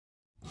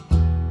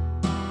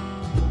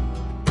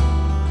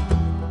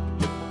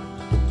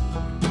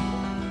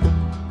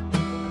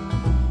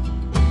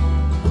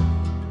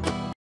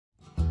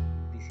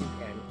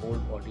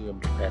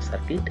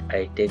circuit.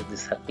 I take the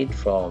circuit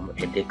from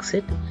a deck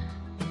set.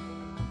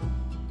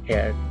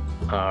 Here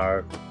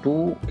are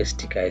two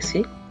stick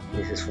IC.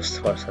 This is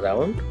for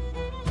surround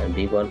and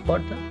big one for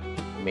the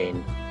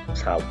main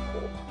sub.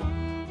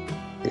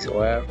 This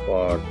wire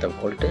for the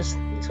voltage,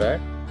 this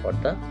wire for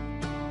the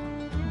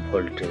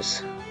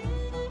voltage,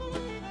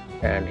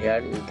 and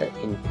here is the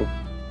input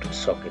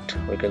socket.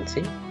 We can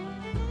see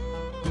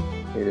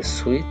there is a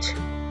switch,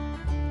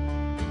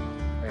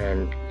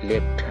 and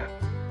left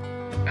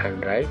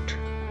and right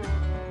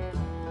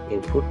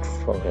input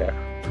from here,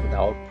 the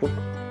output,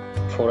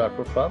 4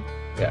 output from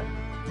here,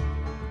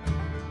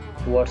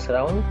 towards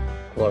surround,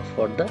 towards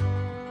for the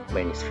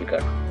main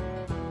speaker.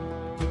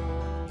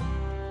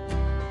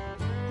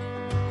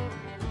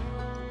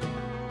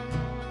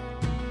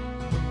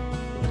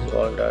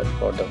 All that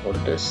for the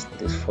voltage,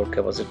 this 4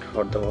 capacitor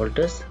for the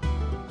voltage,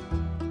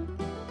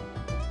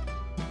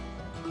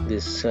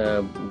 this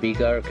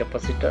bigger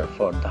capacitor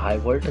for the high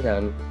voltage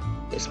and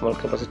a small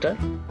capacitor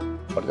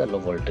for the low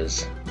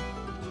voltage.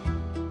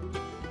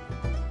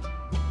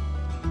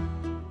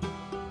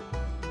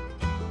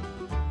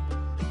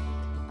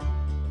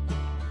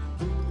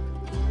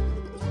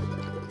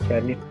 Here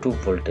need 2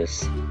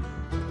 voltage,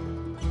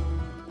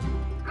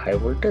 high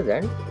voltage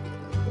and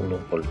low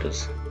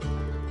voltage.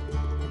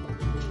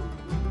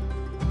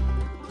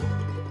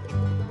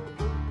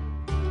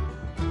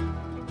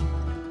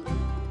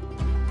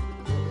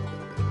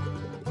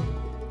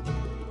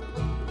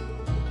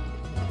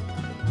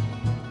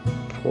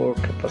 Four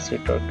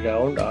capacitor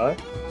ground are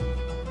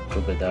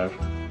together.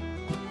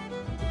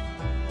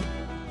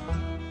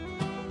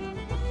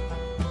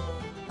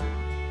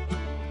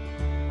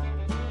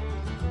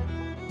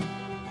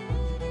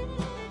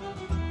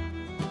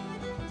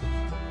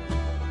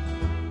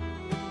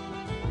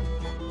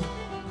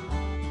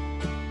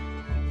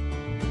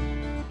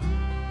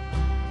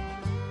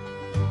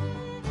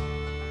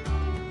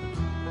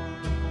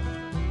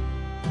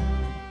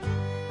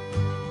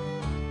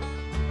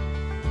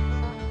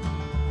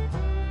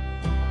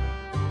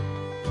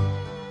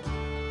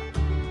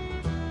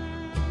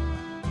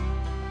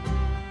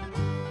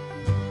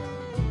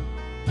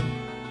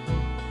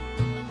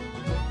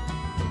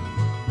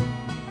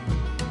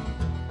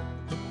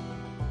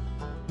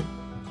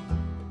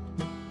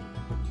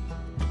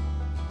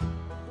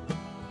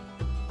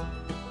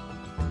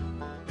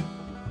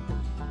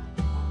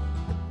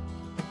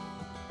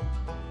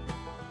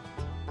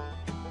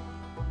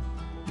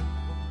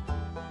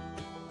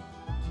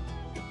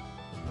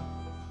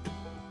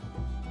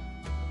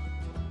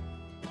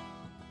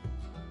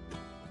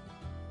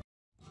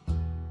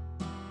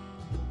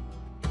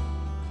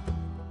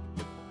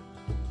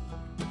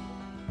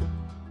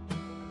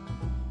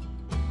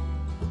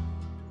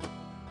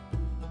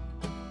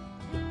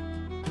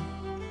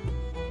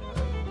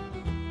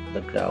 The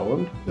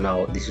ground.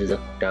 Now this is a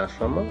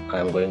transformer. I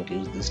am going to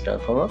use this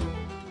transformer.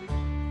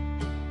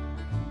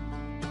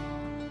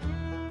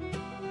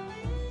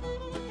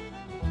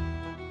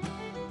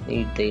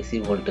 Need the AC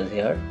voltage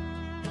here.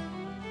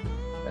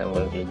 I am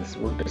going to use this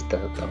voltage. The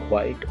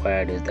white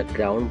wire is the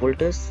ground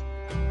voltage.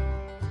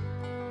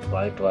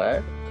 White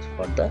wire is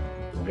for the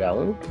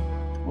ground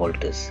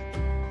voltage.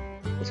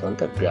 It's on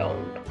the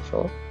ground.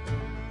 So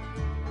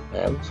I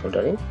am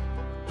soldering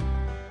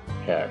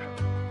here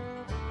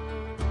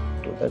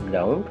to the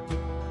ground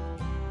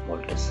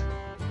voltage.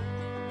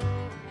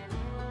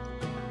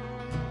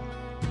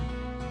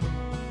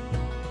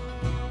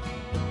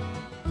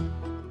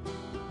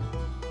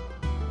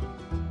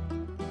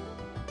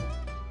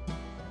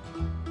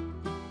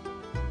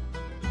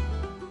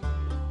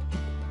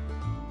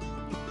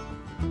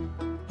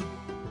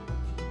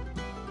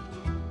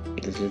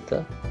 This is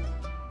the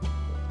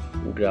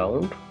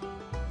ground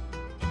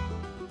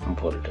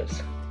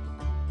voltage.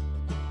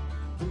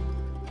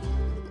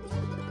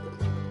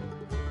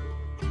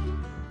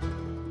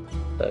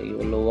 The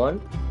yellow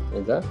one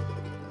is the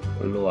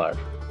lower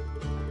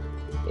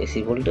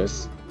AC voltage,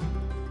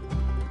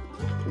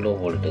 low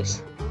voltage.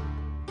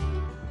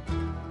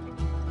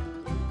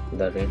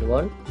 The red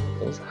one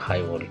is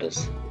high voltage.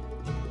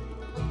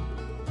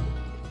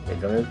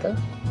 Red one is the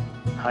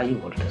high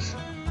voltage.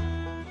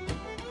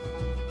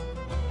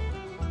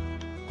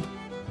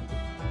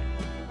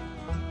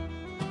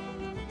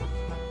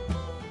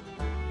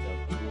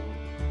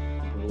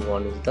 The blue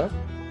one is the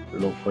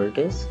low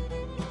voltage.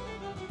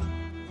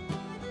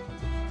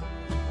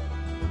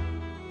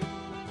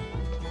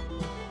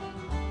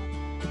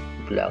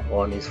 Black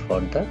one is for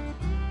the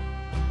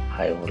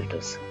high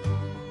voltage.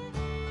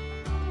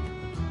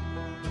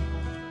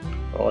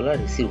 All are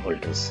AC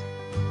voltage.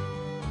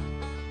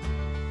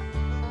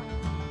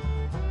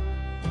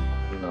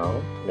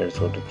 Now let's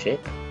go to check.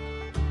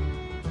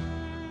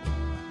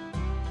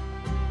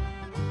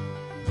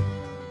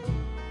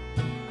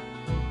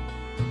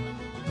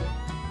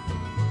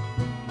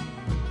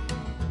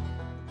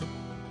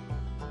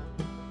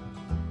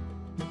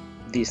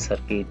 This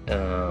circuit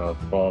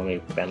from a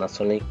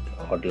Panasonic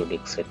audio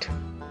deck set.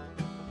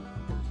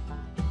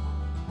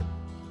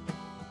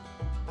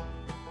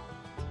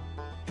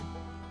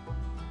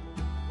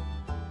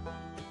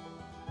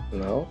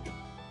 Now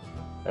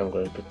I'm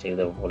going to check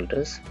the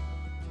voltage.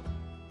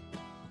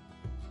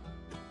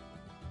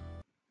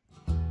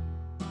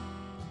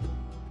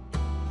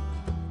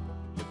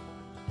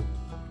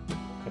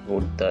 I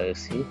put the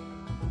AC,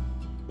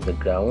 the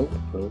ground,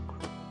 look,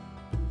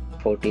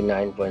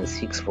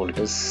 49.6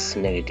 volts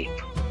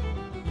negative.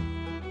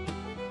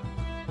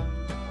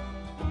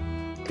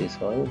 This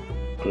one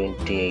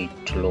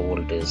 28 low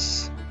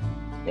voltage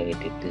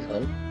negative. This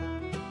one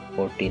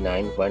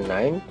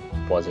 49.9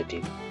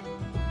 positive,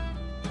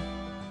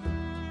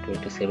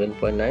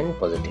 27.9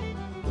 positive.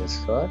 This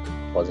one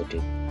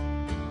positive,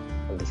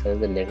 and this is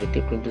the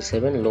negative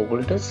 27 low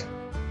voltage.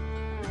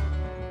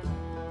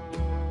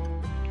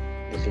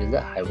 This is the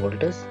high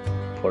voltage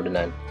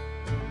 49,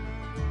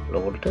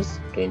 low voltage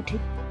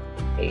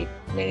 28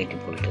 negative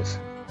voltage.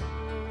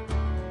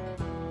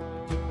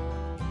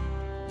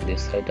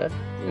 This side are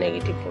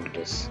negative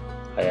voltage,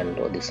 high and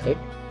low. This side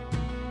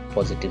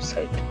positive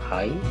side,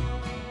 high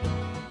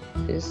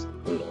is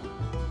low.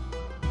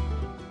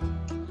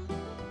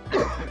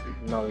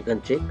 Now we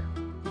can check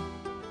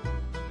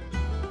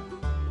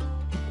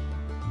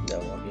the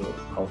audio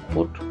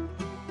output.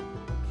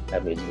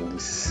 I'm using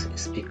this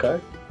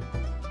speaker.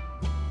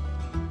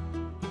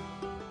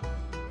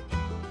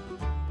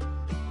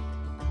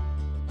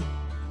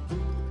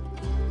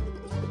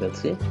 You can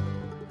see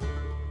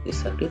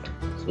this circuit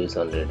switch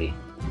on ready.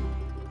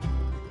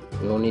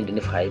 No need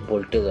any 5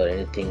 voltage or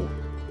anything,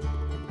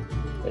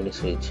 any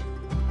switch.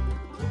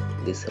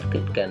 This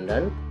circuit can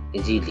run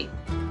easily.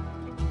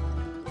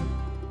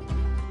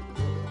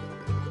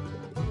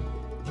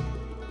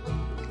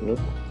 Look,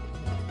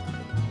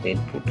 the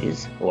input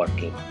is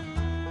working.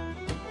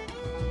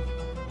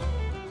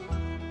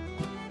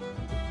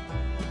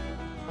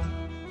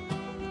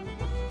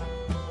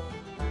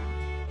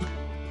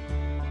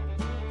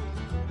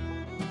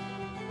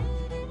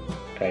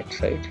 Right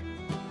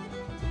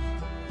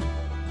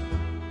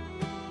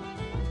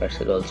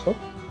side also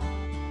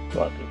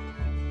working.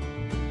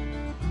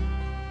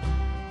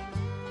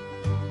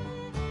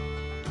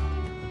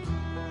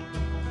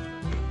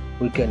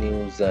 We can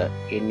use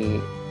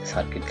any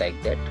circuit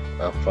like that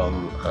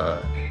from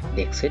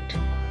deck set.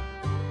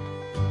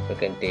 We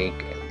can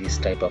take this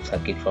type of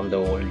circuit from the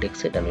old deck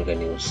set and we can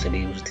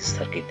reuse this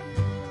circuit.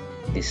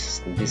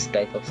 This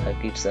type of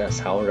circuits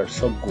sound are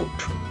so good.